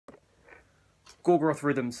Gorgoroth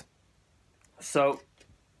rhythms. So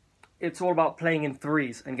it's all about playing in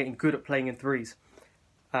threes and getting good at playing in threes.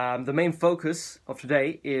 The main focus of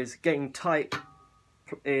today is getting tight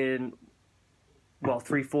in, well,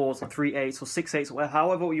 3/4s or 3/8 or 6/8 or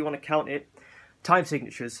however you want to count it. Time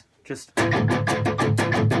signatures, just and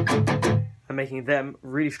making them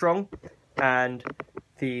really strong. And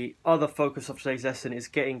the other focus of today's lesson is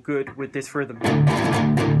getting good with this rhythm,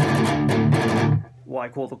 what I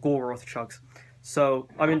call the Gorgoroth chugs. So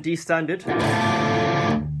I'm in D standard,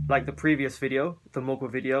 like the previous video, the Mogul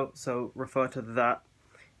video, so refer to that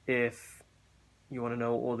if you want to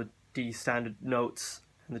know all the D standard notes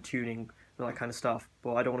and the tuning and that kind of stuff.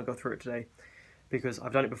 But I don't want to go through it today because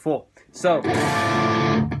I've done it before. So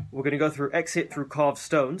we're going to go through Exit Through Carved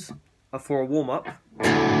Stones for a warm-up.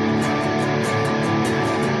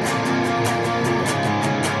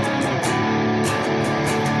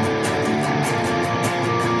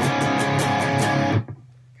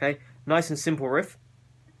 Okay, nice and simple riff.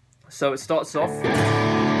 So it starts off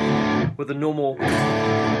with a normal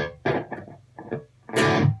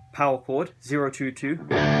power chord, 0-2-2,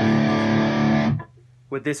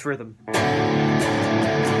 with this rhythm.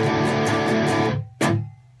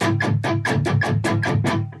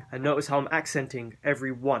 And notice how I'm accenting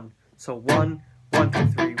every one. So 1, 1, 2,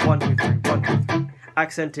 3, 1, 2, 3, 1, 2, 3.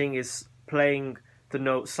 Accenting is playing the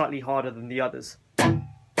note slightly harder than the others,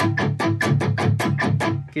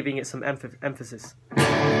 giving it some emphasis.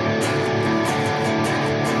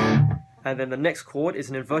 And then the next chord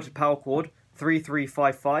is an inverted power chord,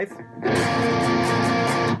 3-3-5-5.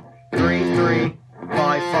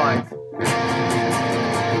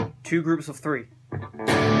 3-3-5-5. Two groups of 3. 1,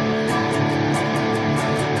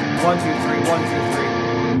 2, 3, 1, 2, 3.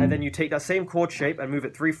 And then you take that same chord shape and move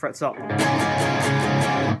it 3 frets up.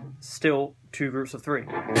 Still 2 groups of 3.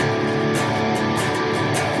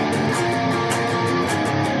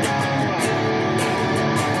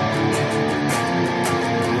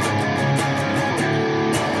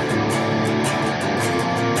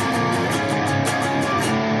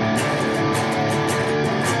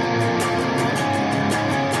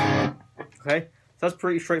 Okay, so that's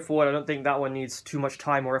pretty straightforward. I don't think that one needs too much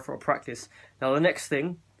time or effort or practice. Now the next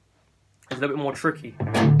thing is a little bit more tricky.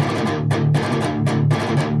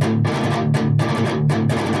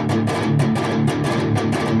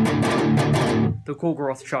 The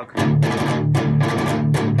Gorgoroth chug.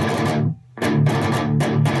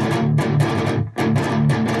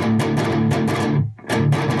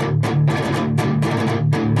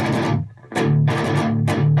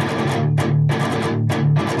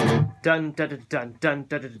 Dun dun dun dun dun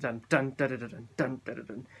dun dun dun dun dun dun dun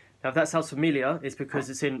dun. Now, if that sounds familiar, it's because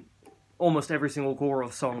it's in almost every single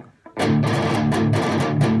Gorgoroth song.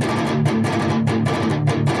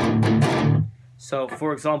 So,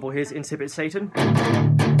 for example, here's Insipid Satan.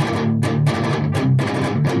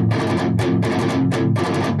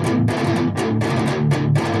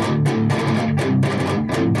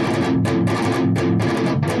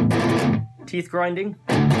 Teeth grinding.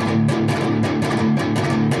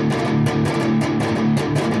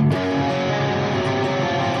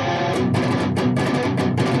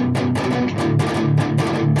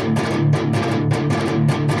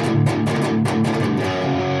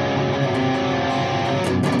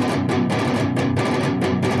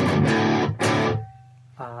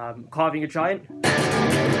 Carving a giant.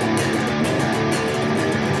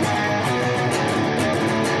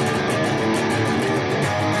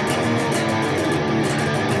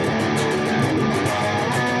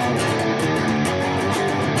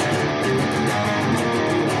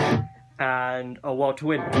 And a World to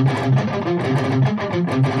Win.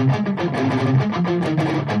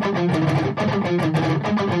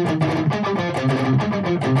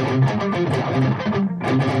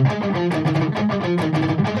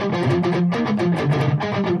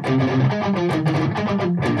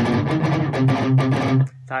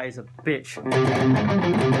 That is a bitch.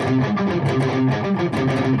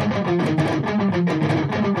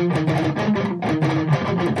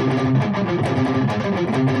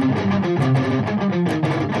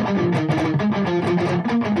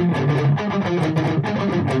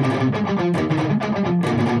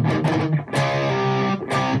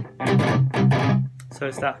 So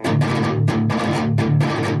it's that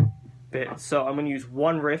bit. So I'm going to use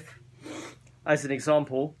one riff as an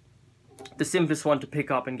example, the simplest one to pick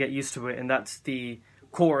up and get used to it, and that's the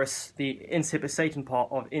chorus, the Insipid Satan part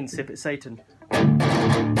of Insipid Satan.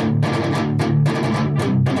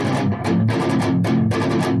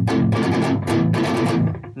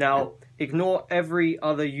 Now, ignore every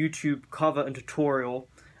other YouTube cover and tutorial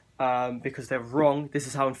because they're wrong. This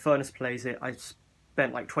is how Infernus plays it. I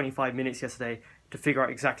spent like 25 minutes yesterday to figure out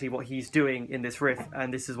exactly what he's doing in this riff,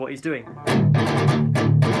 and this is what he's doing.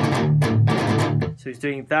 So he's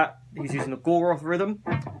doing that, he's using the Gorgoroth rhythm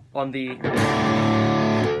on the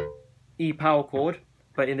E power chord,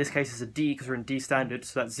 but in this case it's a D because we're in D standard,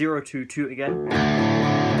 so that's 0, 2, 2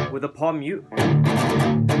 again, with a palm mute.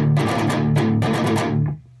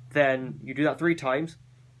 Then you do that 3 times.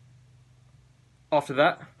 After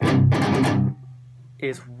that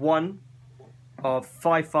is 1 of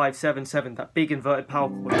 5, 5, 7, 7, that big inverted power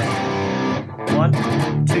chord.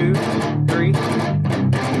 1, 2, 3.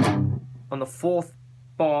 On the 4th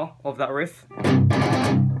bar of that riff,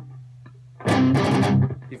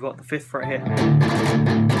 you've got the 5th fret here.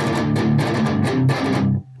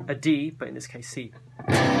 A D, but in this case C.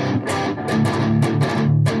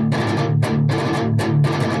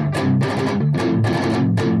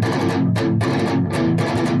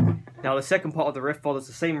 Now the second part of the riff follows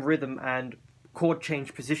the same rhythm and chord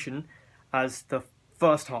change position as the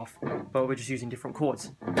first half, but we're just using different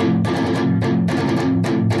chords.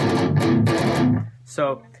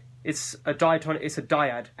 So it's a diatonic, it's a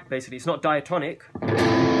dyad basically. It's not diatonic.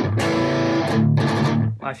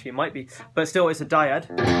 Actually it might be, but still it's a dyad.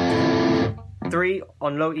 3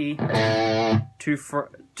 on low E,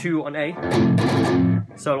 2 on A.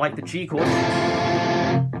 So like the G chord,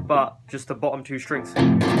 but just the bottom 2 strings.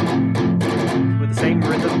 With the same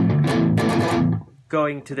rhythm,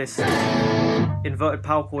 going to this inverted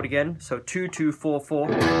power chord again. So 2, 2, 4, 4,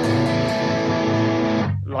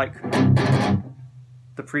 like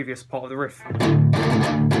the previous part of the riff.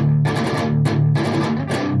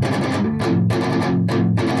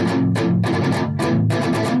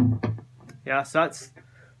 Yeah, so that's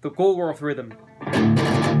the Gorgoroth rhythm.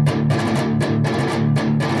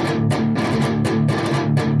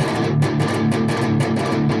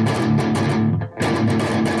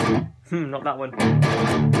 Not that one.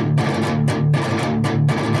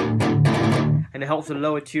 And it helps with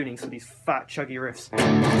lower tuning, so these fat, chuggy riffs.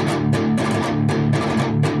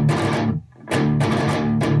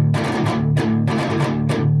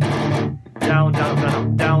 Down, down,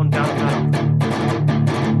 down, down, down, down.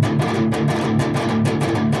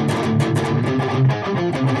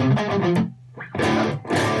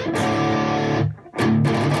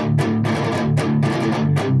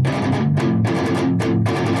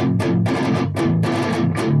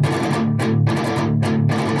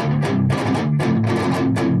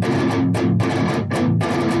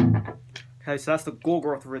 Okay, so that's the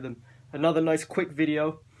Gorgoroth rhythm. Another nice quick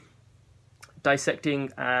video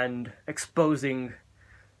dissecting and exposing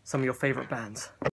some of your favorite bands.